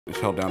It's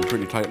held down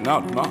pretty tight. Now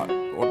it's not.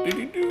 What did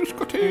he do,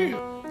 Scottie?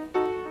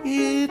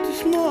 It's a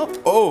small...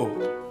 Oh!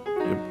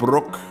 It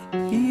broke.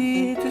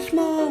 It's a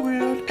small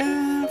world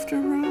after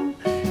all.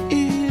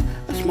 It's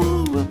a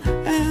small world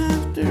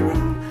after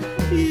all.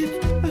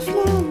 It's a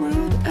small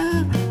world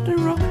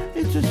after all.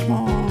 It's a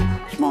small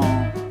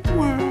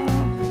world.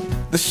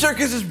 The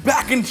circus is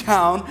back in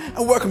town,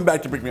 and welcome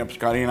back to Pick Me Up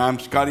Scottie, and I'm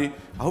Scottie.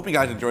 I hope you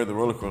guys enjoyed the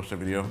roller coaster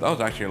video. That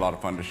was actually a lot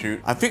of fun to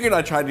shoot. I figured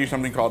I'd try to do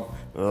something called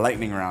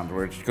lightning round,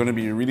 where it's going to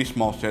be really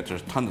small sets.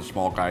 There's tons of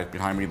small guys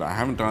behind me that I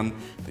haven't done,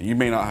 that you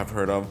may not have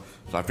heard of.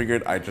 So I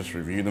figured I'd just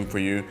review them for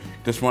you.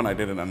 This one I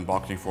did an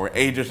unboxing for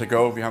ages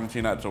ago. If you haven't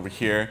seen that, it's over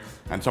here.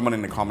 And someone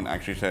in the comment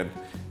actually said,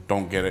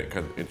 don't get it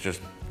because it just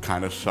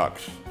kind of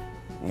sucks.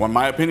 Well, in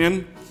my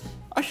opinion,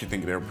 I actually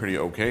think they're pretty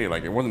okay.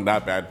 Like, it wasn't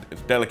that bad.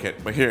 It's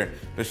delicate. But here,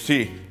 let's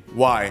see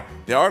why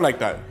they are like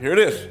that. Here it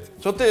is.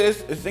 So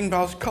this is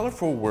Xingbao's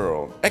Colorful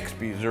World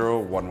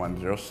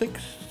XB01106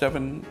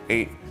 7,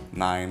 8,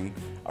 9,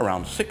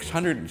 around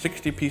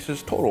 660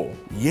 pieces total.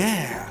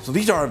 Yeah, so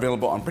these are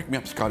available on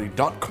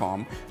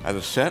pickmeupscottie.com as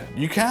a set.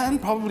 You can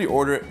probably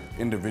order it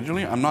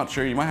individually. I'm not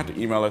sure. You might have to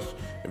email us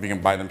if you can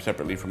buy them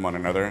separately from one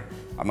another.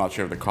 I'm not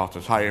sure if the cost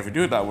is higher if you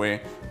do it that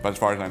way, but as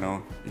far as I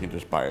know, you can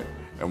just buy it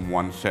in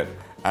one set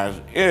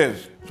as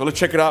is. So let's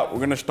check it out. We're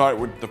gonna start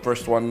with the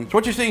first one. So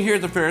what you're seeing here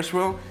is the Ferris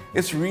wheel.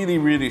 It's really,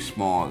 really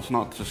small. It's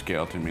not to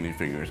scale to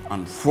minifigures.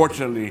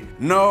 Unfortunately,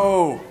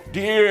 no,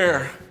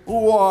 dear,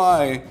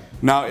 why?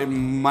 Now, it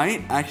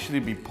might actually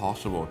be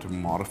possible to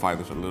modify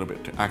this a little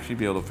bit to actually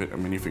be able to fit a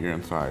minifigure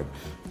inside,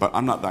 but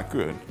I'm not that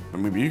good. But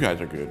maybe you guys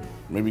are good.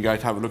 Maybe you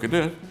guys have a look at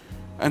this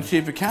and see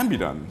if it can be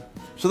done.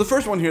 So the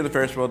first one here, the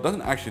Ferris wheel,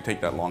 doesn't actually take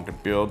that long to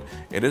build.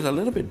 It is a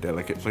little bit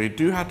delicate, so you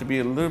do have to be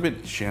a little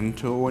bit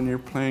gentle when you're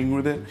playing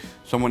with it.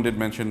 Someone did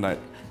mention that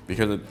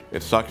because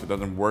it sucks, it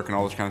doesn't work and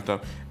all this kind of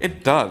stuff.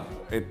 It does.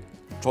 It's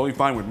totally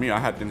fine with me.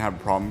 Didn't have a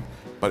problem,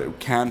 but it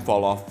can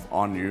fall off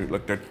on you.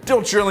 Look, they're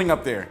still drilling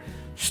up there.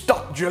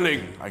 Stop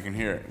drilling! I can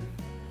hear it.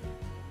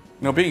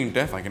 Now, being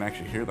deaf, I can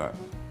actually hear that.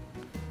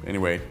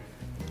 Anyway,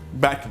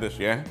 back to this,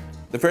 yeah?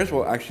 The Ferris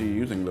wheel actually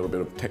using a little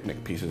bit of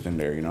Technic pieces in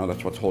there, you know,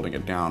 that's what's holding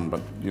it down.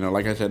 But, you know,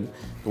 like I said,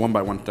 the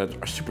 1x1 studs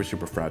are super,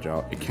 super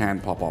fragile. It can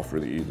pop off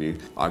really easy.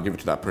 I'll give it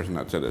to that person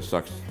that said it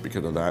sucks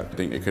because of that. I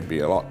think it could be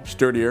a lot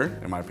sturdier,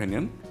 in my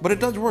opinion. But it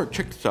does work.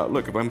 Check this out.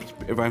 Look, if I'm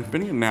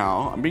spinning it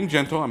now, I'm being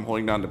gentle, I'm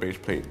holding down the base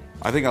plate.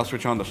 I think I'll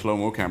switch on the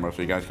slow-mo camera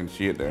so you guys can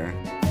see it there.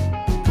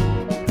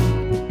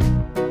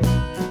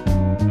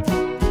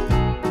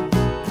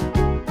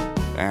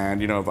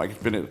 And, you know, if I can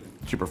spin it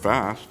super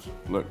fast,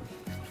 look,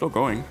 still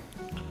going.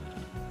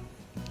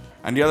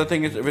 And the other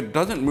thing is, if it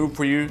doesn't move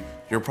for you,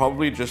 you're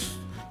probably just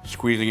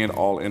squeezing it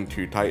all in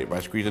too tight. If I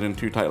squeeze it in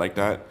too tight like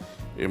that,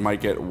 it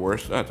might get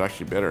worse. That's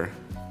actually better.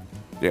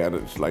 Yeah,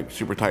 it's like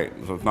super tight,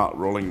 so it's not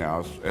rolling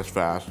now as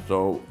fast.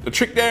 So the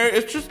trick there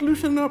is just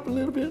loosen it up a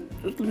little bit.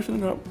 Just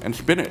loosen it up and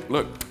spin it.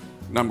 Look,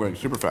 now I'm going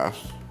super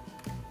fast.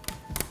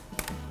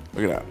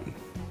 Look at that.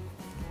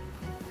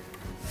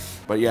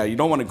 But yeah, you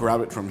don't want to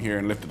grab it from here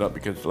and lift it up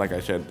because, like I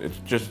said, it's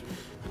just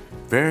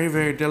very,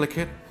 very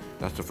delicate.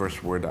 That's the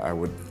first word that I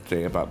would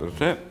say about this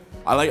set.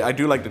 I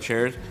do like the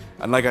chairs,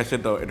 and like I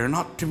said though, they're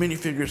not to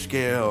minifigure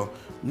scale.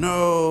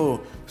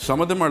 No,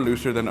 some of them are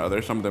looser than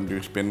others. Some of them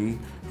do spin,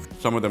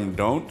 some of them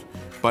don't.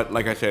 But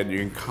like I said, you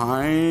can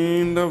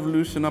kind of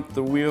loosen up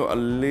the wheel a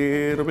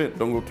little bit.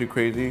 Don't go too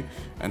crazy.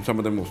 And some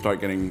of them will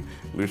start getting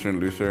looser and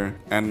looser.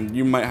 And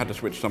you might have to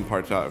switch some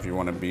parts out if you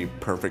want to be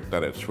perfect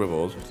that it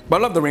swivels.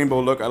 But I love the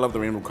rainbow look. I love the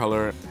rainbow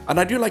color. And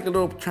I do like the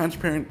little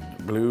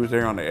transparent blues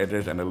there on the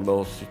edges and the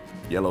little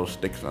yellow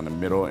sticks on the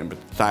middle and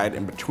side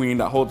in between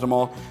that holds them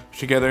all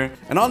together.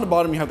 And on the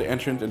bottom you have the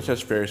entrance. It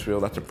says Ferris wheel.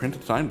 That's a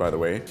printed sign, by the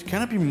way. It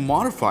cannot be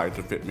modified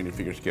to fit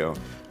minifigure scale.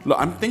 Look,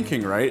 I'm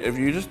thinking, right, if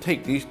you just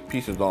take these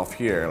pieces off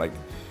here, like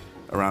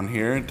around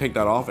here, take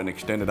that off and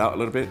extend it out a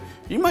little bit,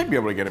 you might be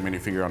able to get a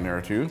minifigure on there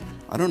too.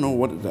 I don't know,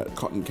 what is that,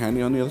 cotton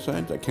candy on the other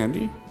side? Is that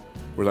candy?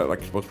 Or is that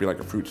like supposed to be like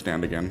a fruit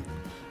stand again?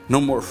 No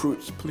more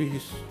fruits,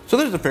 please. So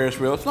there's the Ferris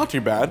wheel. It's not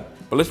too bad,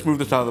 but let's move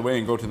this out of the way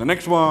and go to the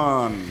next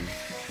one.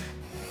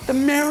 The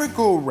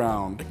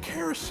merry-go-round, the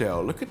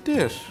carousel. Look at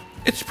this.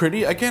 It's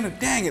pretty. Again,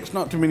 dang, it's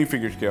not to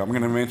minifigure scale. I'm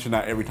gonna mention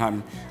that every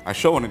time I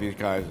show one of these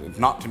guys. It's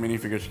not to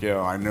minifigure scale,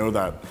 I know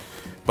that.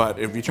 But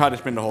if you try to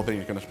spin the whole thing,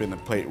 it's gonna spin the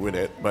plate with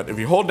it. But if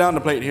you hold down the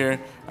plate here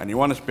and you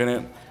wanna spin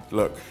it,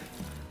 look,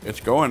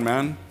 it's going,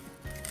 man.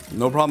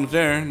 No problems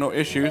there, no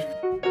issues.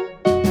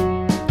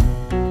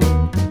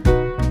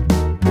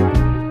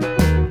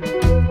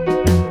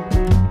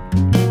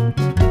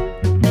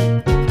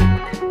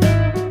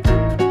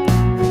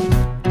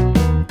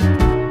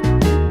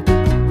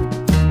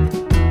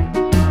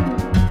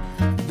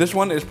 This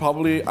one is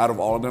probably, out of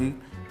all of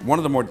them, one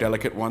of the more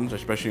delicate ones,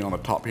 especially on the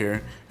top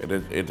here.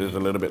 It is a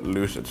little bit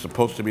loose. It's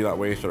supposed to be that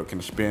way so it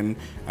can spin,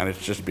 and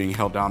it's just being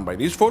held down by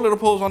these 4 little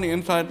pulls on the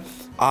inside.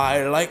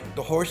 I like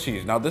the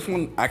horsies. Now this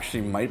one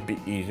actually might be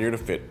easier to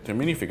fit to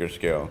minifigure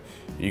scale.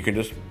 You can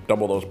just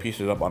double those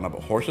pieces up on the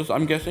horses,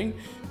 I'm guessing.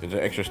 There's an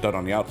extra stud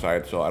on the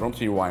outside, so I don't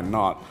see why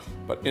not,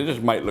 but it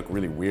just might look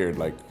really weird.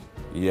 Like,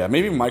 yeah,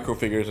 maybe micro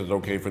figures is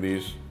okay for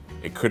these.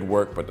 It could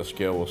work, but the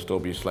scale will still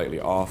be slightly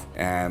off.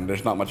 And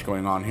there's not much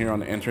going on here on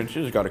the entrance.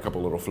 You just got a couple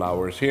little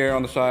flowers here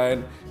on the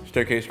side,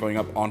 staircase going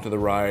up onto the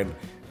ride.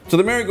 So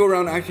the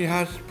merry-go-round actually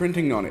has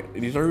printing on it.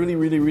 These are really,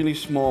 really, really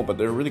small, but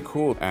they're really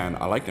cool. And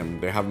I like them.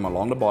 They have them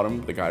along the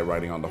bottom, the guy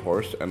riding on the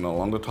horse, and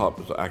along the top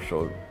is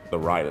the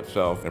ride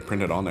itself. They're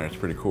printed on there. It's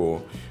pretty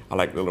cool. I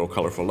like the little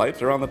colorful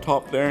lights around the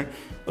top there.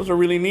 Those are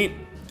really neat.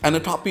 And the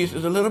top piece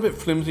is a little bit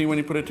flimsy when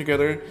you put it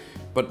together,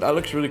 but that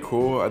looks really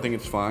cool. I think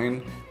it's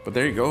fine. But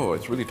there you go.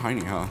 It's really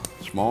tiny, huh?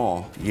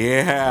 Small.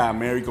 Yeah,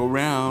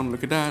 merry-go-round.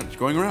 Look at that. It's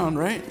going around,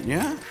 right?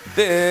 Yeah.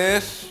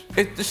 This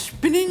is the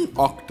spinning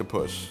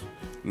octopus.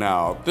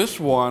 Now, this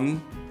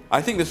one,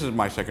 I think this is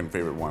my second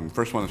favorite one.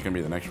 First one is going to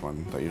be the next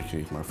one. That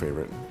usually is my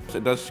favorite.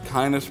 It does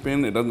kind of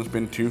spin. It doesn't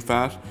spin too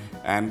fast.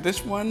 And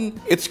this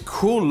one, it's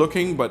cool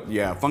looking, but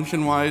yeah,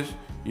 function-wise,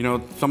 you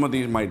know, some of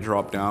these might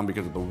drop down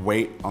because of the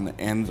weight on the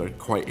ends are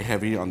quite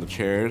heavy on the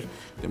chairs.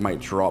 They might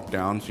drop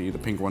down. See, the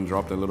pink one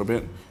dropped a little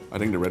bit. I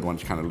think the red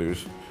one's kind of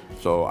loose.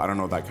 So I don't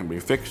know if that can be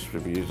fixed.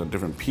 If you use a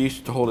different piece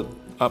to hold it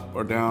up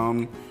or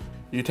down,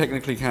 you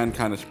technically can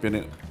kind of spin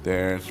it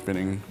there,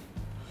 spinning.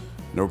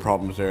 No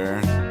problems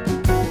there.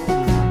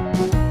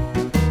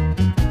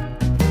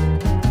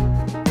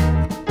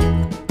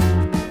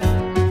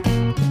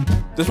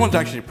 This one's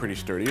actually pretty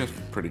sturdy. It's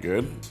pretty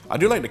good. I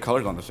do like the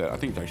colors on the set. I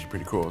think it's actually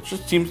pretty cool. It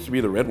just seems to be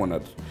the red one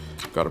that's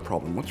got a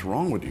problem. What's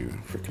wrong with you,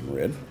 freaking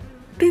red?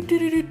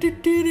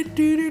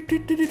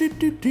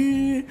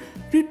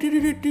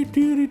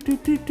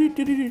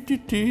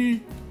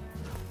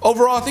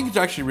 Overall, I think it's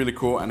actually really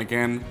cool. And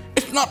again,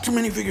 it's not to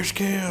minifigure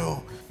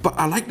scale. But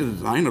I like the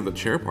design of the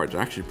chair parts.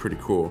 They're actually pretty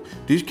cool.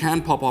 These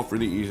can pop off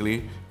really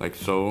easily, like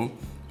so.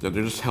 They're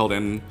just held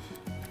in,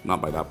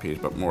 not by that piece,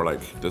 but more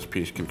like this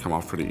piece can come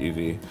off pretty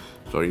easy.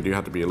 So you do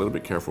have to be a little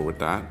bit careful with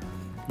that.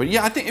 But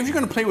yeah, I think if you're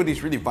gonna play with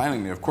these really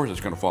violently, of course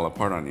it's gonna fall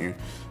apart on you.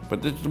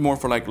 But this is more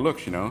for like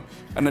looks, you know?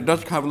 And it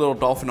does have a little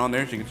dolphin on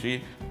there, so you can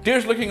see.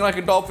 Deer's looking like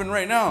a dolphin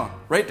right now.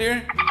 Right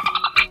there.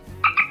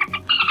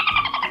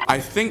 I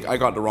think I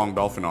got the wrong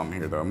dolphin on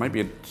here though. It might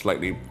be a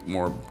slightly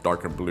more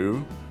darker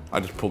blue. I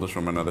just pulled this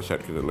from another set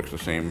because it looks the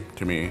same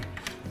to me.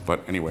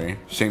 But anyway,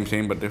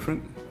 same but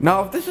different.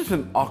 Now, if this is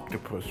an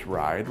octopus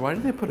ride, why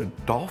did they put a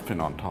dolphin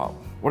on top?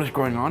 What is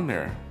going on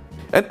there?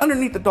 And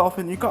underneath the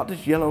dolphin, you got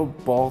this yellow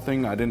ball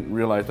thing. I didn't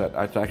realize that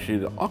that's actually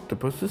the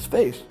octopus's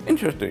face.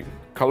 Interesting,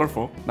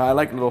 colorful. Now, I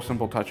like little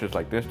simple touches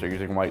like this. They're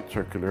using white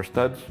circular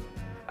studs.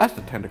 That's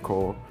the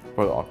tentacle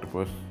for the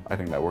octopus. I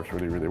think that works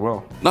really, really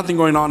well. Nothing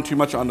going on too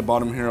much on the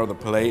bottom here of the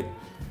plate.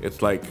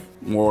 It's like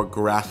more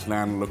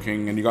grassland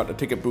looking, and you got the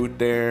ticket booth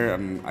there,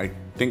 and I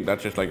think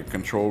that's just like a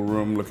control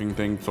room looking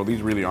thing. So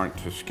these really aren't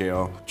to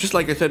scale. Just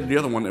like I said, the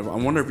other one, I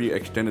wonder if you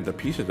extended the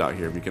pieces out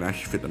here, if you can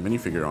actually fit the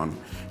minifigure on.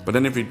 But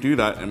then if you do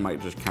that, it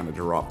might just kind of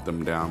drop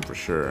them down for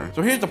sure.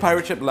 So here's the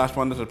pirate ship, the last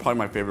one. This is probably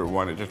my favorite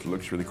one. It just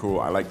looks really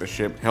cool. I like the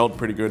ship, held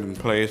pretty good in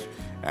place,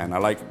 and I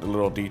like the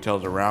little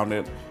details around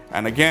it.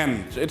 And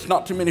again, it's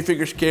not to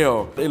minifigure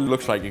scale. It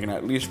looks like you can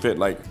at least fit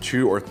like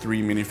 2 or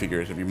 3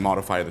 minifigures if you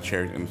modify the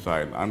chairs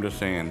inside. I'm just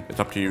saying, it's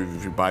up to you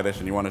if you buy this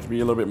and you want it to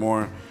be a little bit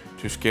more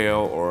to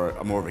scale or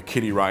more of a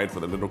kiddie ride for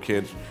the little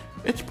kids.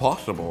 It's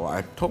possible.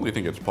 I totally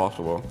think it's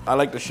possible. I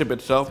like the ship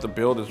itself. The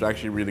build is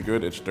actually really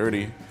good. It's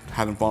sturdy. It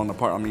hasn't fallen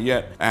apart on me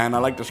yet. And I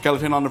like the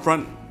skeleton on the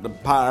front, the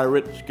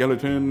pirate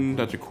skeleton.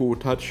 That's a cool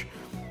touch.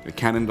 The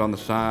cannons on the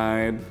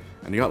side.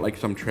 And you got like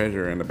some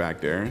treasure in the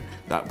back there.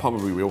 That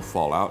probably will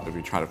fall out if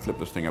you try to flip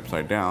this thing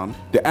upside down.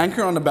 The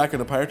anchor on the back of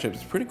the pirate ship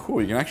is pretty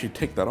cool. You can actually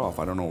take that off.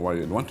 I don't know why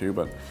you'd want to,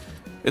 but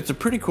it's a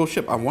pretty cool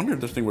ship. I wonder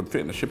if this thing would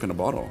fit in a ship in a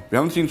bottle. If you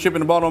haven't seen Ship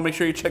in a Bottle, make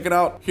sure you check it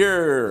out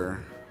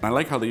here. I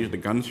like how they use the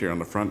guns here on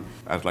the front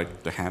as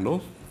like the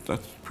handles.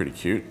 That's pretty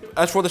cute.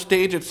 As for the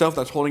stage itself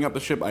that's holding up the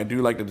ship, I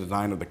do like the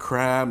design of the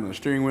crab and the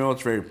steering wheel.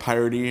 It's very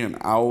piratey, an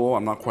owl.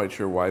 I'm not quite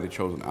sure why they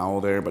chose an owl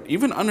there, but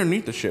even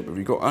underneath the ship, if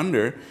you go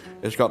under,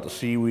 it's got the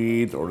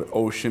seaweeds or the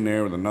ocean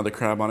there with another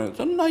crab on it. It's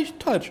a nice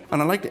touch.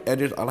 And I like the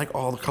edges. I like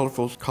all the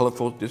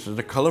colorful. This is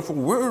a colorful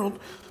world.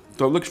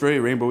 So it looks very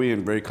rainbowy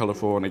and very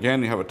colorful. And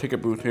again, you have a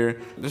ticket booth here.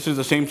 This is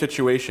the same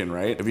situation,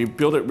 right? If you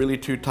build it really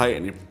too tight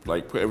and you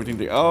like put everything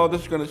together, oh,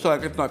 this is gonna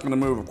suck, it's not gonna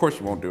move, of course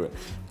you won't do it.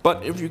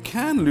 But if you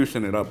can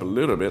loosen it up a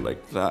little bit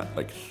like that,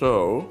 like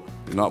so,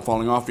 you're not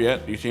falling off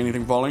yet. Do you see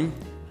anything falling?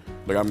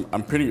 Like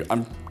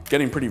I'm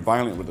getting pretty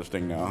violent with this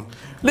thing now.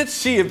 Let's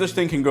see if this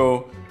thing can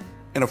go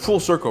in a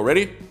full circle.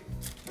 Ready?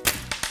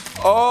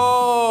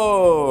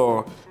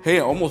 Oh, hey,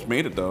 I almost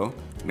made it though.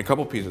 And a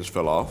couple pieces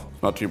fell off.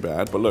 Not too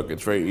bad, but look,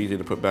 it's very easy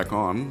to put back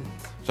on.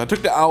 So I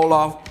took the owl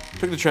off,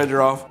 took the treasure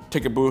off,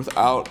 ticket booth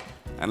out,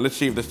 and let's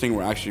see if this thing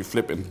will actually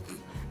flip in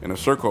a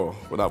circle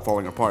without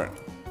falling apart.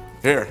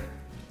 Here.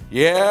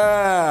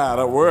 Yeah,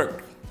 that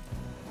worked.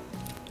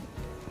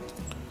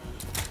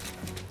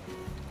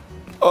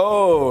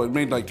 Oh, it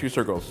made like 2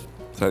 circles.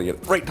 So I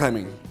get right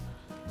timing.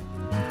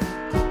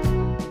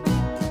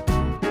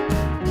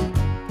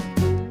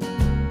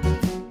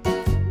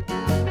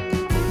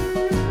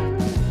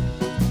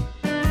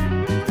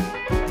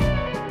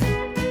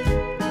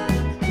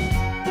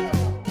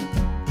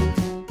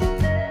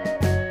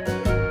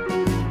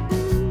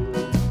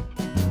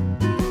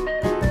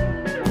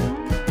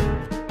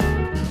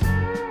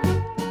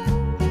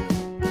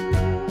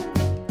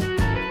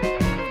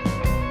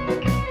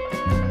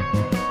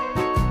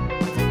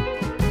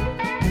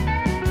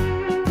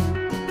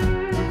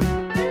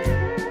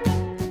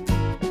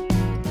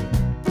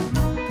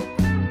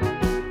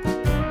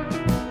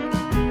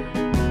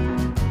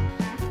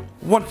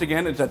 Once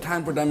again, it's that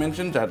time for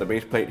dimensions. I have the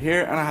base plate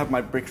here, and I have my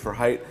bricks for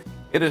height.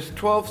 It is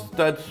 12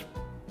 studs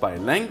by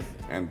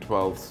length and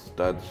 12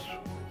 studs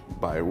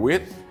by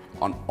width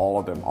on all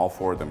of them, all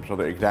 4 of them. So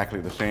they're exactly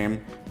the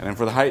same. And then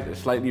for the height, it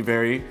slightly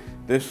vary.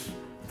 This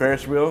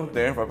Ferris wheel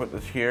there, if I put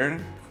this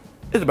here,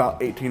 is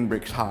about 18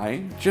 bricks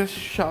high, just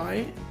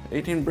shy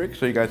 18 bricks.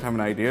 So you guys have an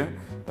idea.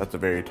 That's the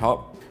very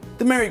top.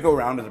 The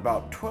merry-go-round is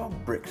about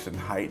 12 bricks in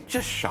height,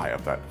 just shy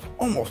of that. It's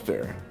almost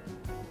there.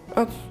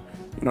 That's,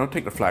 you know,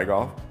 take the flag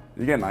off.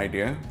 You get an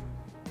idea.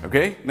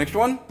 Okay, next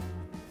one.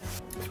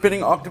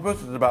 Spinning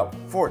octopus is about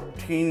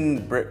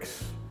 14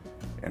 bricks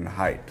in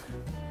height.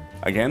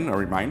 Again, a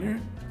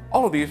reminder,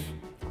 all of these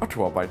are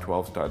 12 by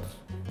 12 studs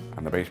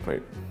on the base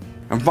plate.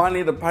 And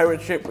finally, the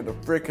pirate ship with the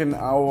freaking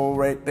owl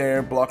right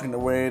there blocking the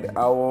way. The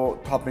owl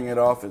topping it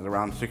off is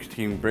around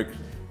 16 bricks.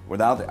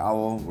 Without the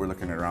owl, we're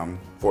looking at around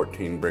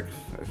 14 bricks,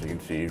 as you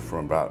can see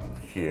from about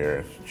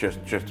here. It's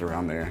just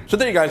around there. So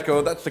there you guys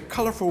go. That's the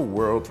colorful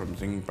world from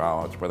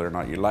Xingbao. It's whether or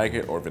not you like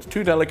it, or if it's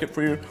too delicate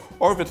for you,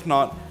 or if it's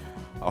not.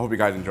 I hope you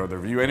guys enjoyed the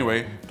review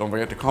anyway. Don't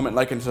forget to comment,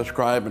 like, and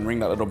subscribe, and ring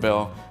that little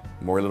bell.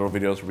 More little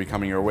videos will be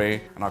coming your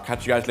way, and I'll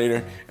catch you guys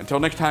later. Until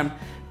next time,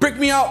 brick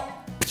me out!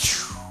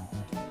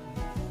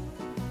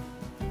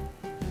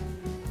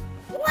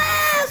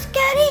 Wow,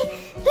 Scottie!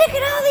 Look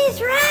at all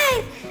these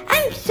rides!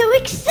 I'm so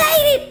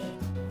excited!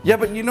 Yeah,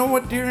 but you know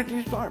what, dear?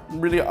 These aren't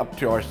really up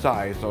to our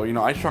size. So, you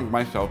know, I shrunk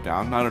myself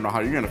down. I don't know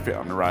how you're gonna fit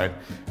on the ride,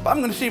 but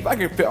I'm gonna see if I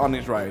can fit on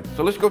these rides.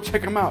 So let's go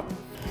check them out.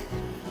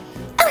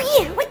 Oh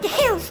yeah, what the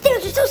hell?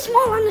 Stairs are so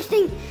small on this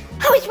thing.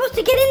 How are we supposed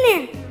to get in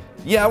there?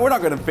 Yeah, we're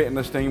not gonna fit in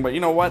this thing, but you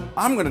know what?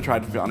 I'm gonna try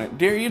to fit on it.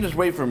 Dear, you just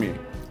wait for me.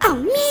 Oh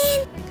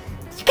man!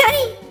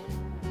 Scottie,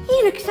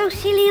 you look so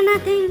silly in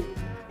that thing.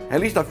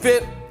 At least I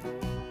fit.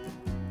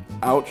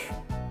 Ouch.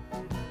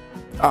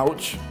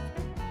 Ouch.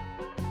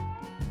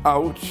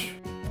 Ouch.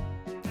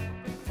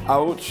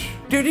 Ouch.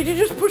 Dude, did you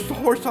just push the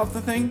horse off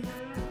the thing?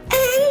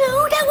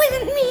 No, that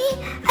wasn't me.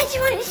 I just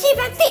wanted to see if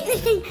I fit in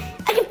this thing.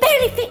 I can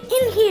barely fit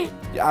in here.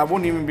 Yeah, I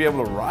won't even be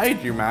able to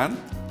ride you, man.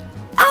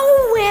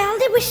 Oh well,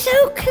 they were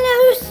so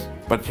close.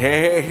 But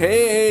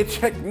hey,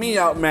 check me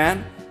out,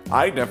 man.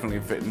 I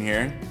definitely fit in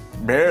here.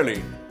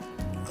 Barely.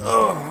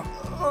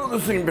 Oh,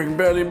 this thing can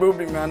barely move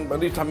me, man. But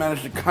at least I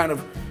managed to kind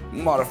of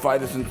modify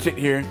this and sit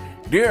here.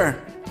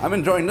 Dear, I'm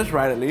enjoying this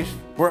ride at least.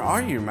 Where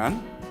are you,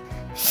 man?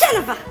 Son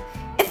of a...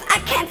 If I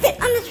can't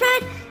fit on this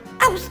ride,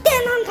 I will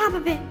stand on top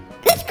of it.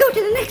 Let's go to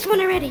the next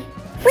one already.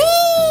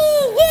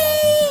 Whee!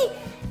 Yay!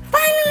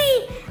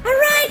 Finally, a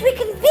ride we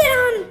can fit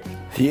on.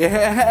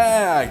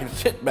 Yeah, I can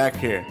sit back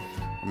here.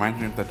 Reminds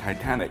me of the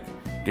Titanic.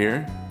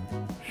 Dear,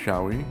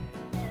 shall we?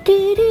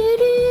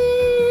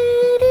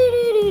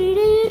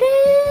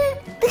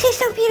 This is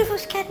so beautiful,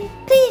 Scottie.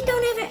 Please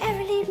don't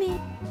ever leave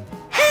me.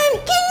 I'm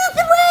king of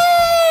the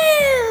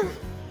world!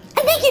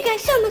 And thank you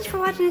guys so much for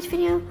watching this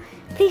video.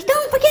 Please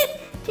don't forget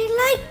to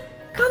like,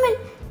 comment,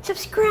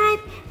 subscribe,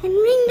 and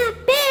ring that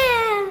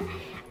bell.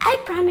 I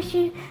promise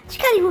you,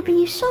 Scottie will bring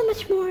you so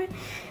much more.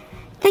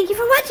 Thank you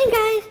for watching,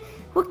 guys.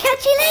 We'll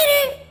catch you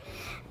later.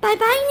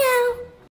 Bye-bye now.